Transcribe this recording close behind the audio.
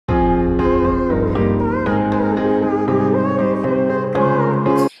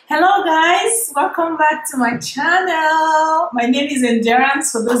welcome back to my channel. My name is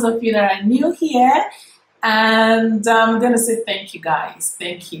Endurance for those of you that are new here, and I'm gonna say thank you guys.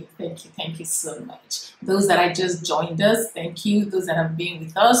 Thank you so much. Those that I just joined us, thank you. Those that have been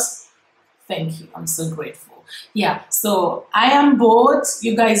with us, thank you. I'm so grateful. Yeah, so I am bold.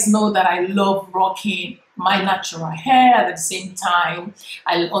 You guys know that I love rocking my natural hair. At the same time,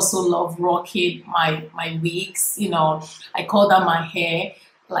 I also love rocking my wigs. You know, I call that my hair.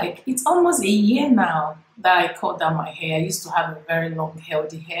 Like, it's almost a year now that I cut down my hair. I used to have a very long,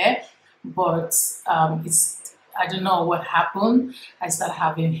 healthy hair, but I don't know what happened. I started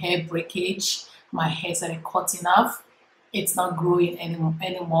having hair breakage. My hair started cutting off. It's not growing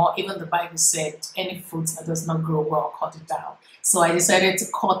anymore. Even the Bible said any fruit that does not grow well, cut it down. So I decided to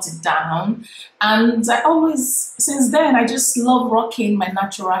cut it down. And since then, I just love rocking my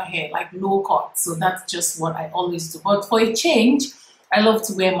natural hair, like low cut. So that's just what I always do. But for a change, I love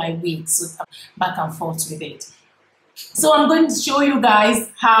to wear my wigs, so back and forth with it. So I'm going to show you guys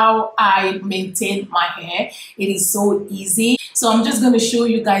how I maintain my hair. It is so easy. So I'm just going to show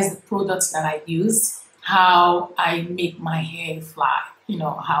you guys the products that I use, how I make my hair fly, you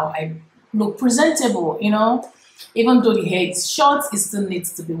know, how I look presentable, you know. Even though the hair is short, it still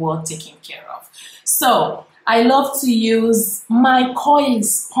needs to be well taken care of. So I love to use my coil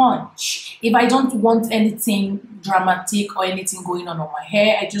sponge. If I don't want anything dramatic or anything going on my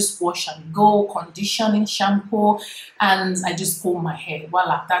hair, I just wash and go, conditioning, shampoo, and I just comb my hair.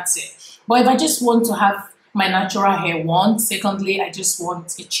 Voila, that's it. But if I just want to have my natural hair one, secondly, I just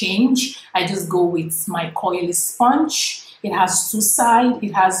want a change, I just go with my coil sponge. It has two sides.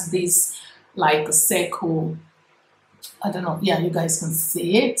 It has this like a circle. I don't know. Yeah, you guys can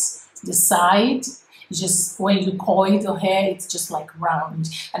see it. The side. Just when you coil the hair, it's just like round,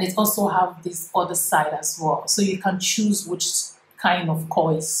 and it also have this other side as well, so you can choose which kind of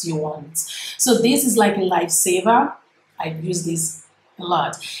coils you want. So this is like a lifesaver. I use this a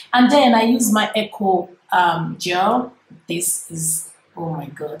lot. And then I use my Echo gel. This is, oh my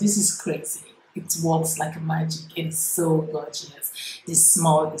god, this is crazy. It works like magic. It is so gorgeous. This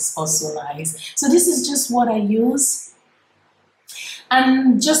smell is also nice. So this is just what I use.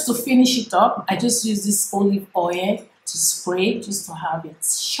 And just to finish it up, I just use this olive oil to spray, just to have it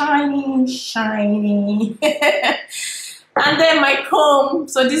shiny. And then my comb.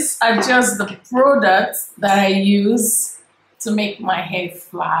 So these are just the products that I use to make my hair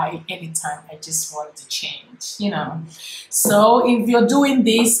fly anytime I just want to change, you know. So if you're doing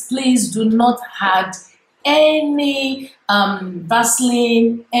this, please do not add any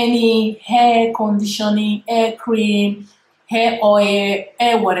Vaseline, any hair conditioning, hair cream, hair oil,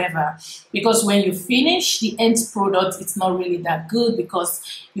 hair whatever, because when you finish the end product, it's not really that good, because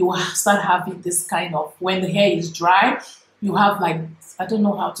you start having this kind of, when the hair is dry, you have like, I don't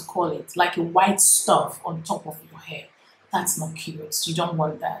know how to call it, like a white stuff on top of your hair. That's not cute. You don't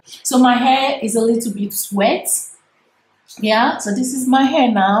want that. So my hair is a little bit wet. Yeah, so this is my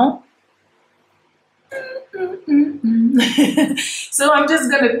hair now. So I'm just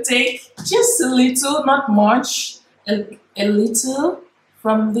gonna take just a little, not much, a little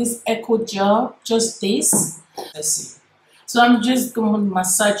from this Echo gel, just this. Let's see. So I'm just going to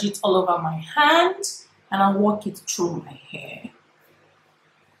massage it all over my hand, and I'll walk it through my hair.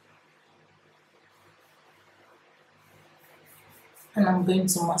 And I'm going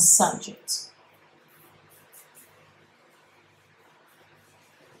to massage it.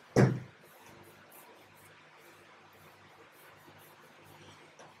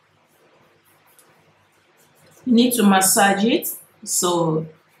 You need to massage it so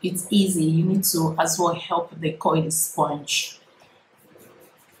it's easy. You need to as well help the coil sponge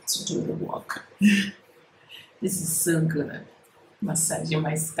to do the work. This is so good. Massaging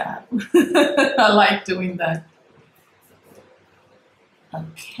my scalp. I like doing that.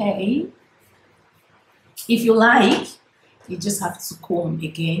 Okay. If you like, you just have to comb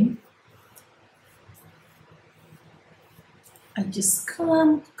again. And just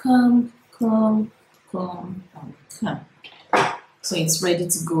comb. So it's ready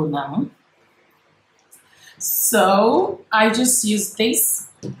to go now. So I just use this.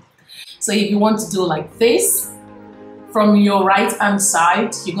 So if you want to do like this, from your right hand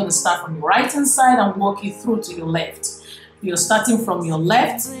side, you're going to start from your right hand side and walk it through to your left. You're starting from your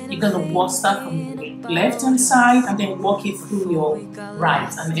left, you're going to start from your left hand side and then walk it through your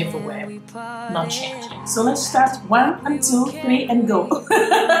right and everywhere, not changing. So let's start 1 and 2, 3 and go.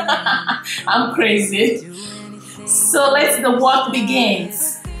 I'm crazy. So the work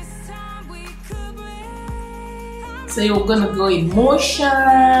begins. So you're going to go in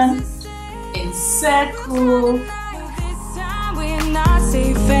motion, in circle.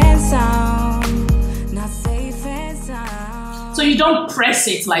 Safe and sound. So you don't press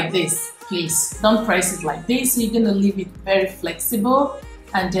it like this, please. Don't press it like this. You're gonna leave it very flexible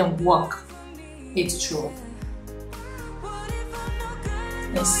and then work it through.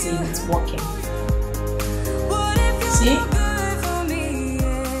 Let's see if it's working. See?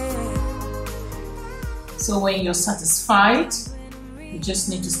 So when you're satisfied, you just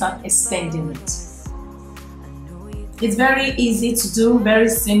need to start extending it. It's very easy to do, very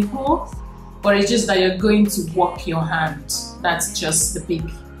simple, but it's just that you're going to work your hand. That's just the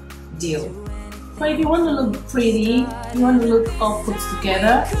big deal. But if you want to look pretty, you want to look all put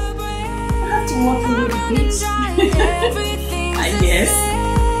together, you have to work a little bit. I guess.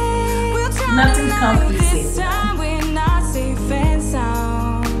 Nothing comes easy.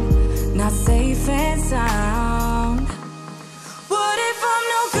 Not safe and sound. What if I'm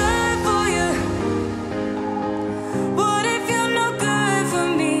no good for you? What if you're no good for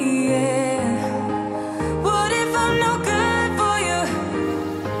me? Yeah. What if I'm no good for you?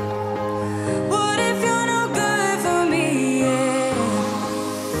 What if you're no good for me? Yeah.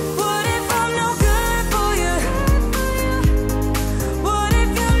 What if I'm no good for you? What if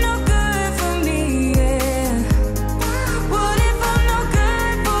you're no good for me? Yeah. What if I'm no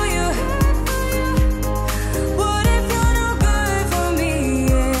good for you? What if you're no good for me?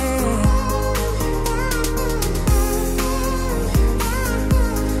 Yeah.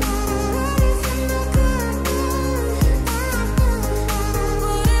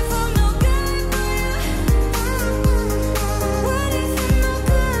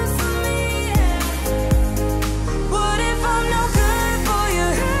 What if I'm no good for you? What if I'm no good for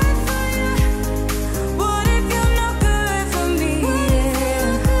you? What if you're no good for me? Yeah.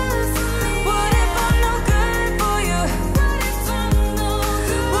 What if I'm no good for you?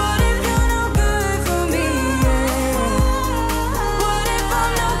 What if you're no good for me? Yeah. What if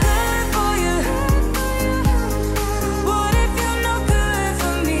I'm no good for you? What if you're no good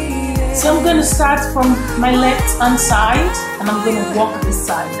for me? Yeah. So I'm going to start from my left hand side and I'm going to walk this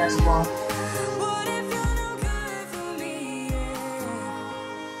side as well. What if you're no good for me?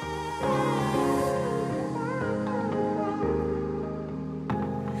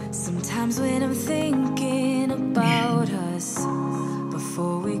 Sometimes when I'm thinking about us,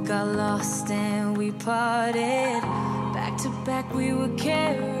 before we got lost and we parted, back to back we would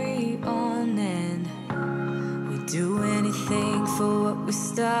carry on and we'd do anything for what we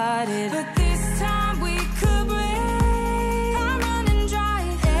started. But this time we could break. I'm running dry,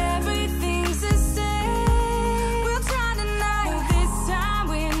 everything's the same. We'll try tonight. This time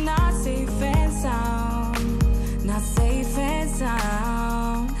we're not safe and sound. Not safe and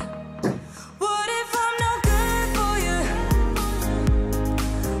sound. What if I'm no good for you?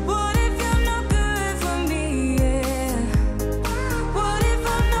 What if you're no good for me? Yeah. What if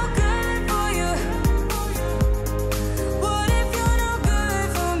I'm no good for you? What if you're no good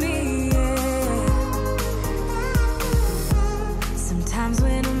for me? Yeah. Sometimes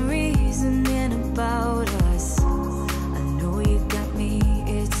when I'm reasoning about us, I know you got me,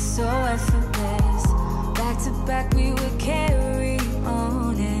 it's so effortless. Back to back we would carry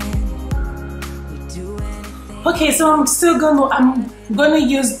on and we do anything. Okay, so I'm gonna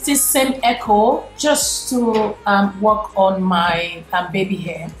use this same echo just to work on my baby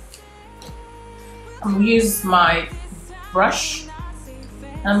hair. I'm gonna use my brush.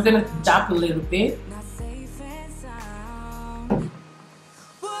 I'm gonna dab a little bit.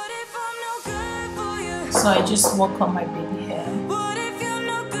 So I just work on my baby hair. What if you're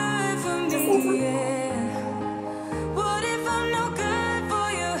no good for me? Yeah. What if I'm no good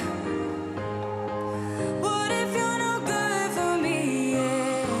for you? What if you're no good for me?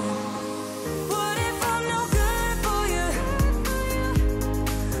 Yeah. What if I'm no good for you?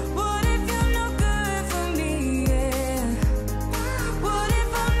 What if you're no good for me? Yeah. What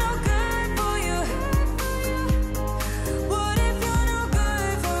if I'm no good for you? What if you're no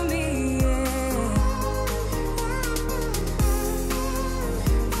good for me? Yeah.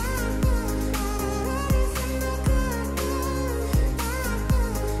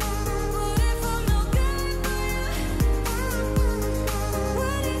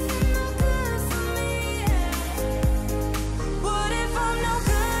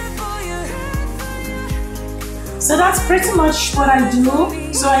 So that's pretty much what I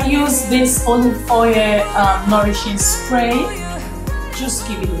do. So I use this olive oil nourishing spray. Just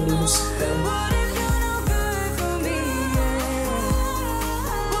give it a little spray.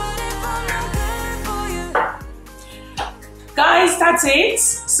 Guys, that's it.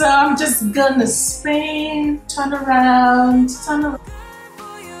 So I'm just gonna spin, turn around, turn around.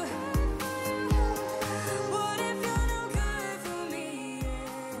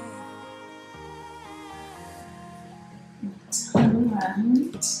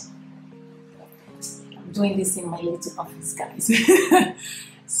 doing this in my little office, guys.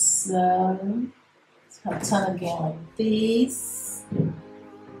 So I'll turn again like this,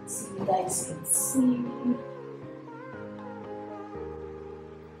 so you guys can see.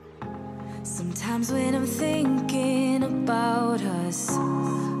 Sometimes when I'm thinking about us,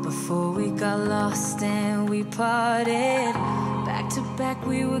 before we got lost and we parted, back to back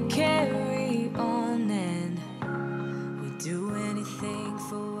we would carry on and we'd do anything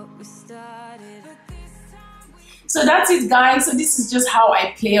for what we started. So that's it, guys. So this is just how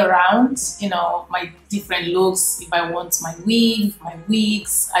I play around, you know, my different looks. If I want my weave, my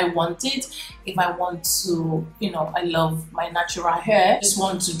wigs, I want it. If I want to, you know, I love my natural hair. Just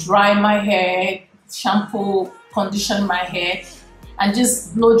want to dry my hair, shampoo, condition my hair, and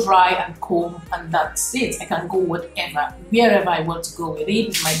just blow dry and comb, and that's it. I can go whatever, wherever I want to go with it.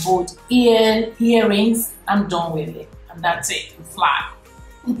 With my gold earrings, I'm done with it, and that's it. Fly.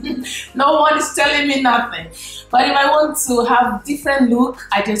 No one is telling me nothing. But if I want to have different look,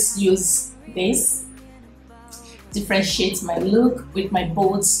 I just use this, differentiate my look with my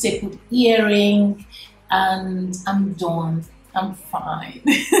bold stapled earring, and I'm done. I'm fine.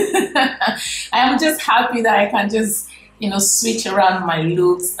 I am just happy that I can just, you know, switch around my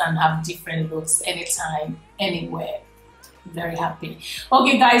looks and have different looks anytime, anywhere. Very happy.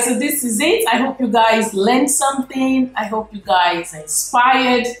 Okay, guys, so this is it. I hope you guys learned something. I hope you guys are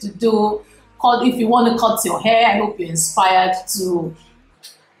inspired to do, if you want to cut your hair, I hope you're inspired to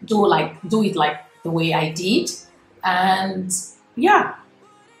do it like the way I did. And yeah,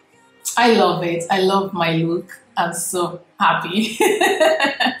 I love it. I love my look. I'm so happy.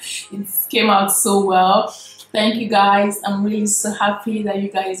 It came out so well. Thank you, guys. I'm really so happy that you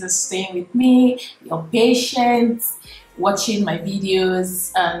guys are staying with me. You're patient, watching my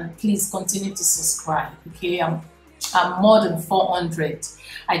videos, and please continue to subscribe. Okay, I'm more than 400.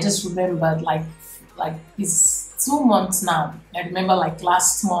 I just remembered like it's 2 months now. I remember like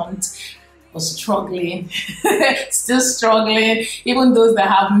last month I was struggling, still struggling. Even those that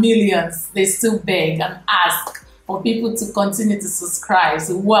have millions, they still beg and ask for people to continue to subscribe.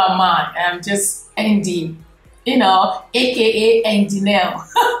 So who am I? I'm just Andy, you know, aka Andy Nell.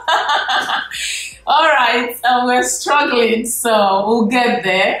 All right, we're struggling, so we'll get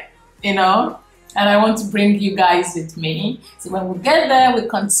there, you know, and I want to bring you guys with me. So when we get there, we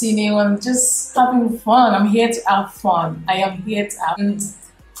continue. I'm just having fun. I'm here to have fun. I am here to have fun.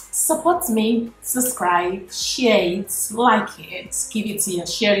 Support me, subscribe, share it, like it,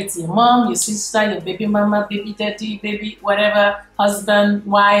 share it to your mom, your sister, your baby mama, baby daddy, baby whatever, husband,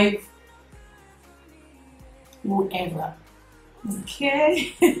 wife, whoever.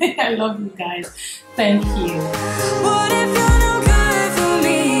 Okay. I love you guys. Thank you.